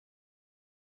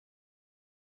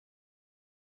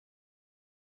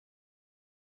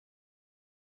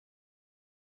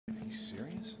Are you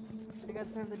serious? I got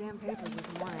served the damn papers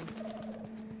this morning.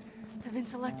 I've been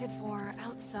selected for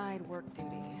outside work duty.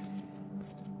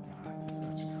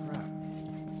 Such crap.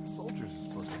 Soldiers are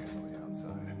supposed to handle the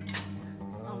outside.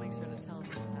 I'll make sure to tell them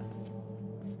that.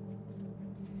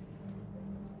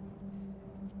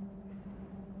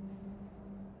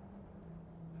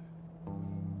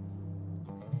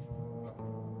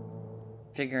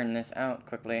 Figuring this out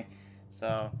quickly,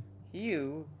 so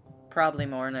you probably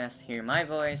more or less hear my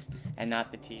voice and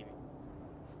not the TV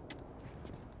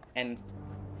and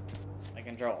the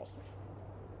controls.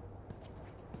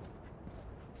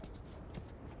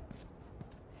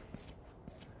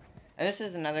 And this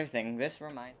is another thing. This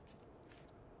reminds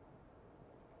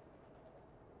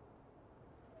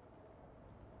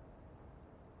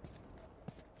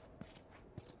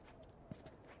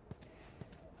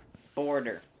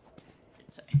border.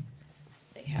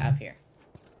 They have here.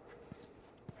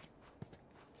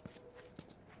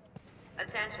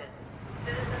 Attention.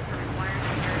 Citizens are required to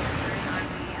carry a carry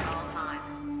ID at all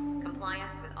times.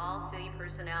 Compliance with all city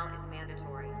personnel is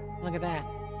mandatory. Look at that.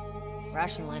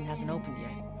 Ration line hasn't opened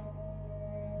yet.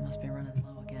 Must be running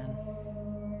low again.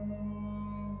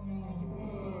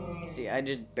 See, I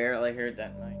just barely heard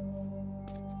that night.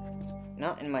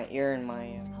 Not in my ear, in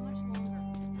my... How much longer?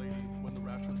 Lady, when the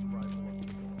rations arrive, we'll open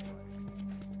the door.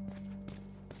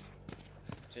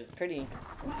 Which is pretty...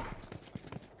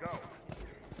 Go.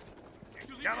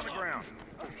 Down on the ground.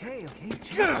 Okay. What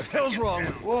the hell's wrong with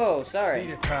you? Whoa, sorry.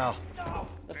 Beat it, pal.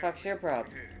 The fuck's your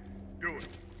problem? Do it.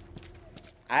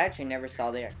 I actually never saw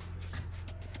the X.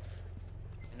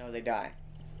 I know they die.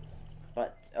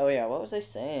 But, oh yeah, what was I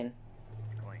saying?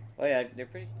 Clean. Oh yeah, they're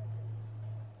pretty...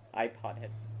 iPod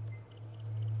head.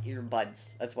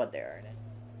 Earbuds. That's what they are in it.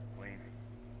 Clean.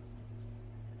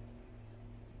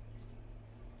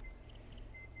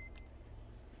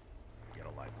 Get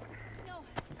a life. No,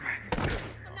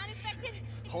 I'm not infected.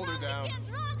 It's Hold her wrong. down. This scan's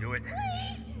wrong. Do it.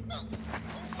 Please.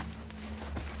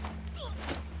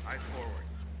 Eyes forward.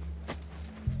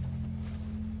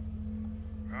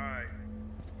 Alright.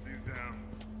 Dude down.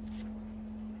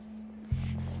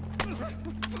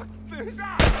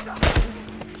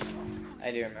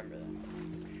 I do remember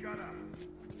that. Shut up.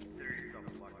 Consider yourself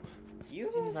a lucky. You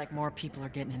Seems like more people are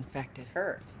getting infected.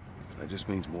 hurt. That just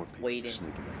means more people Waiting.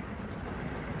 sneaking in.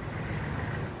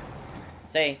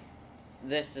 Say,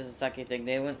 this is a sucky thing.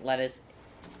 They wouldn't let us,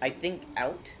 I think,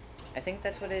 out. I think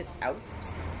that's what it is, out.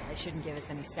 They shouldn't give us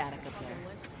any static up there.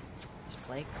 Just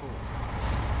play it cool.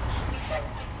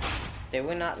 They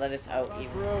would not let us out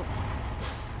even.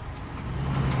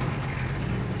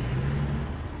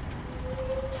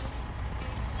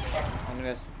 I'm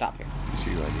gonna stop here. You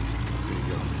see your ID. There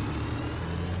you go.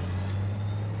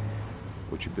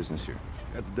 What's your business here?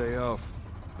 Got the day off.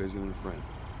 Visiting a friend.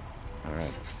 All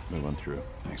right, move on through.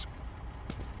 Thanks.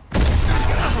 Get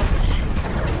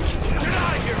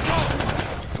out of here!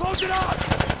 Go! Close it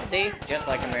up! See? Just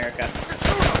like America.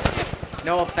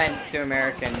 No offense to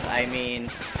Americans, I mean,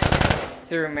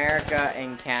 through America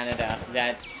and Canada.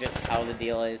 That's just how the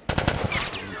deal is.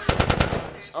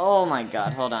 Oh my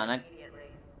god, hold on.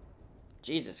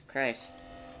 Jesus Christ.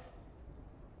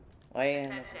 Why am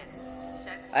Attention.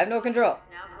 Check. I have no control.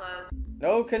 Now closed.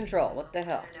 No control. What the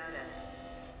hell? Notice.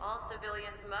 All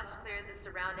civilians must clear the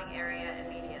surrounding area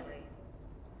immediately.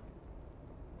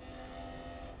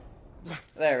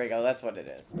 There we go. That's what it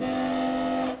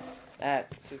is.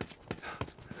 That's too...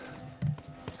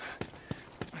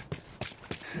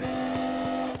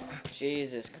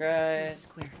 Jesus It's Christ.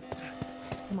 clear.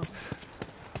 Come on.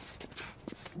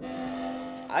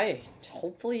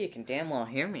 Hopefully you can damn well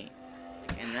hear me.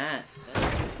 And that.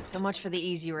 So much for the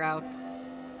easy route.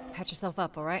 Patch yourself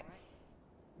up, all right?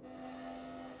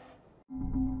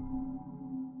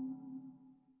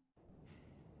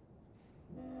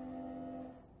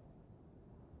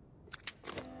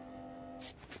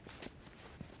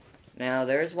 Now,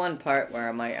 there's one part where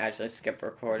I might actually skip We're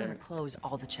recording. gonna close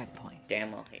all the checkpoints.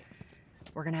 Damn well hate.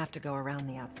 We're gonna have to go around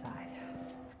the outside.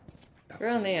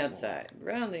 Around the outside.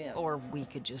 Around the outside. Or we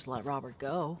could just let Robert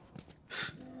go.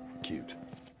 Cute.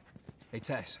 Hey,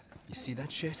 Tess, you see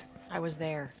that shit? I was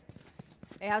there.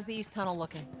 Hey, how's the east tunnel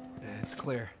looking? It's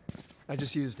clear. I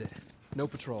just used it. No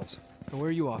patrols. And where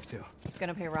are you off to?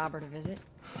 Gonna pay Robert a visit?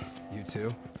 You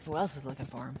too? Who else is looking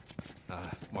for him?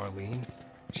 Marlene?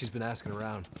 She's been asking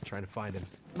around, trying to find him.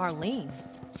 Marlene?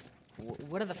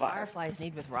 What do the Fire. Fireflies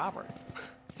need with Robert?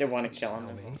 They want to kill him.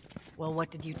 Tell me. Well, what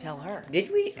did you tell her?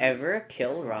 Did we ever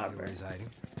kill Where Robert? he's hiding.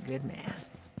 Good man.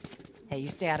 Hey, you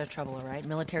stay out of trouble, all right?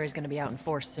 Military's gonna be out in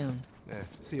force soon. Yeah,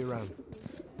 see you around.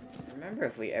 Remember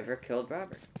if we ever killed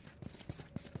Robert?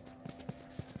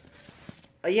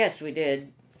 Oh, yes, we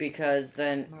did. because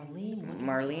then Marlene?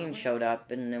 Marlene showed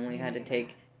up, and then we had to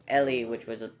take Ellie, which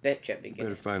was a bitch at the Better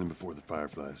beginning. find him before the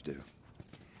Fireflies do.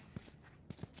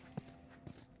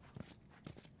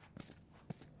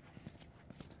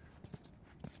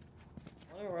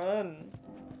 I wanna run.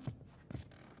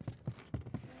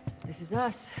 This is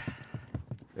us.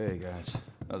 Hey guys,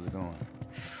 how's it going?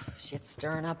 Shit's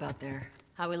stirring up out there.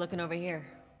 How we looking over here?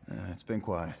 It's been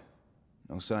quiet.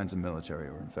 No signs of military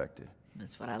or infected.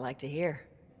 That's what I like to hear.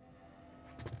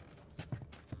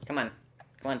 Come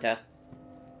on, Tess.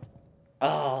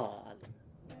 Oh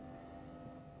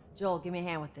Joel, give me a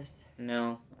hand with this.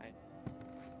 no. Okay,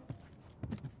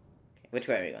 which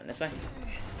way are we going? This way?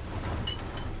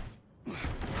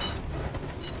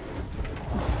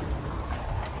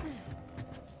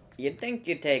 You'd think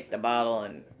you'd take the bottle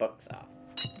and books off.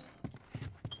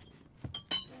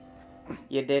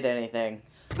 You did anything.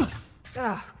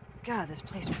 Oh, God, this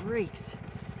place reeks.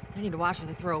 I need to watch what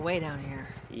they throw away down here.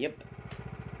 Yep.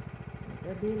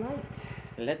 There be light.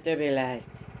 Let there be light.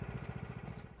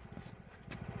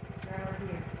 Grab our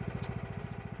gear.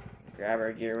 Grab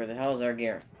our gear. Where the hell's our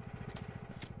gear?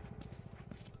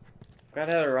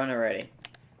 Forgot how to run already.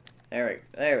 There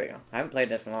we go. I haven't played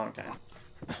this in a long time.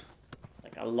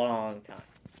 Like a long time.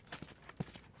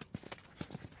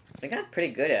 They got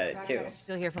pretty good at it too.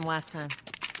 Still here from last time.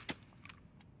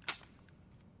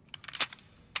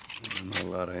 Not a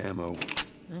lot of ammo.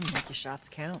 Make your shots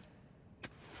count.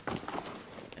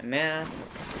 A mask,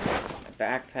 a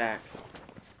backpack,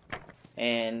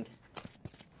 and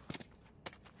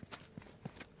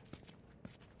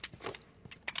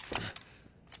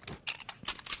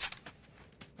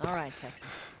All right, Texas.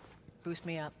 Boost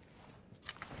me up.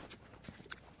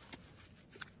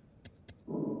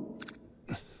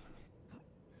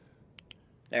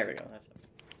 there we go. That's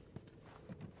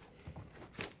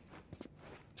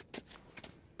it.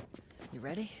 You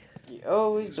ready? You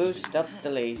always boost up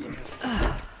the laser.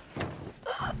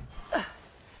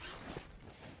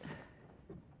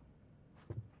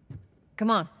 Come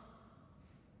on.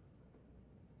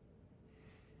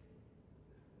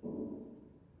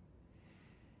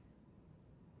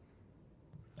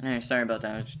 Alright, sorry about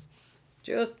that. I was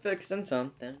just fixing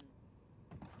something.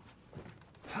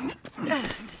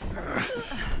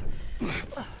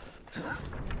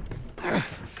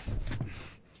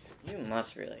 You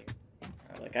must really.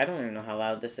 Like, I don't even know how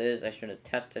loud this is. I should have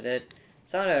tested it.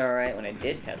 Sounded alright when I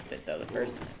did test it, though, the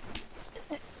first time.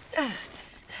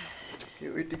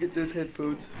 Can't wait to get those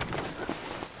headphones.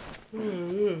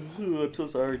 I'm so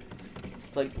tired.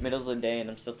 It's like middle of the day and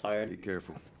I'm still tired. Be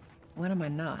careful. When am I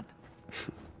not?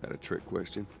 That a trick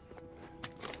question?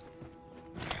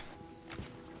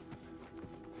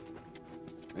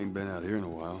 Ain't been out here in a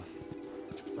while.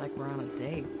 It's like we're on a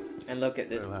date. And look at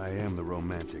this. Well, I am the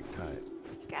romantic type.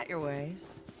 You got your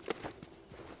ways.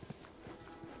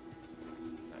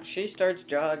 She starts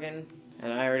jogging,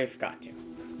 and I already forgot to.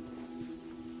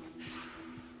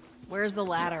 Where's the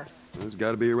ladder? Well, it's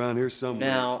got to be around here somewhere.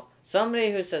 Now, somebody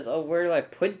who says, oh, where do I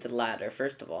put the ladder?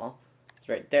 First of all, it's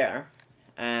right there.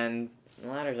 And the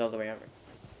ladder's all the way over.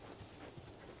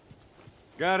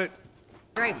 Got it.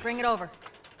 Great, bring it over.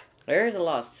 There is a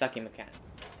lost sucky mechanic.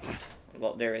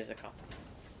 Well, there is a couple.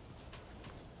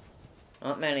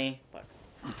 Not many, but...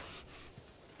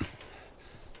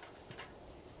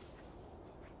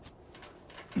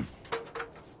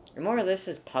 More of this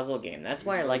is puzzle game. That's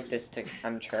why I like this to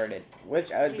Uncharted,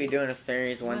 which I would be doing a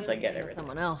series once I get everything.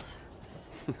 Someone else.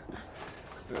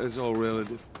 It's all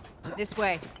relative. This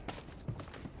way.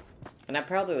 And I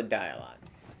probably would die a lot,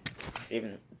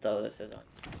 even though this is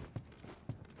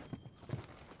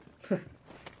on.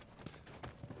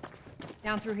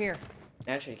 Down through here.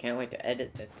 Actually, can't wait to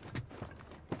edit this.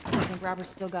 I think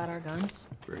Robert's still got our guns.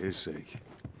 For his sake,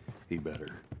 he better.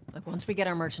 Look, once we get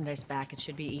our merchandise back, it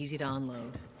should be easy to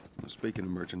unload. Well, speaking of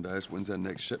merchandise, when's that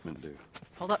next shipment due?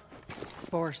 Hold up.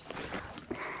 Spores.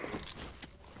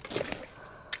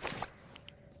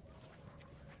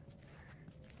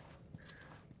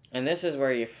 And this is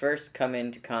where you first come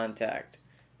into contact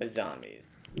with zombies.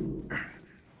 Where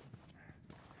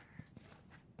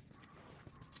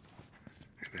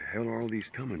the hell are all these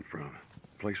coming from?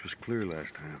 The place was clear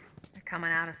last time. They're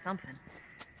coming out of something.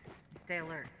 Stay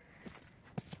alert.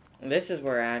 This is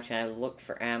where actually I look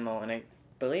for ammo, and I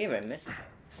believe I missed it.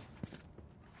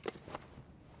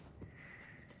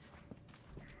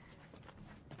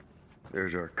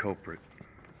 There's our culprit.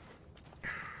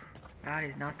 God,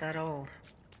 he's not that old.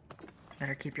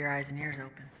 Better keep your eyes and ears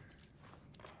open.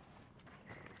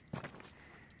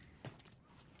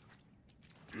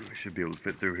 We should be able to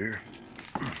fit through here.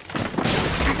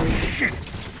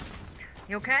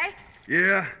 You okay?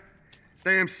 Yeah.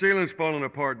 Damn ceiling's falling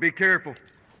apart. Be careful.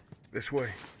 This way.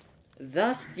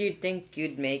 Thus, do you think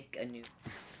you'd make a new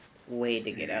way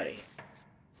to get out of here?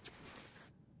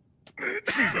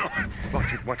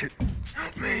 Watch it, watch it.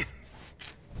 Help me.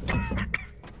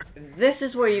 This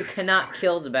is where you cannot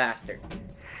kill the bastard.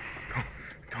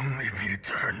 Don't leave me to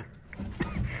turn.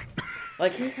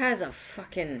 Like, he has a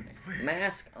fucking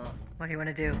mask on. What do you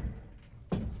want to do?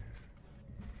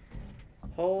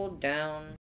 Hold down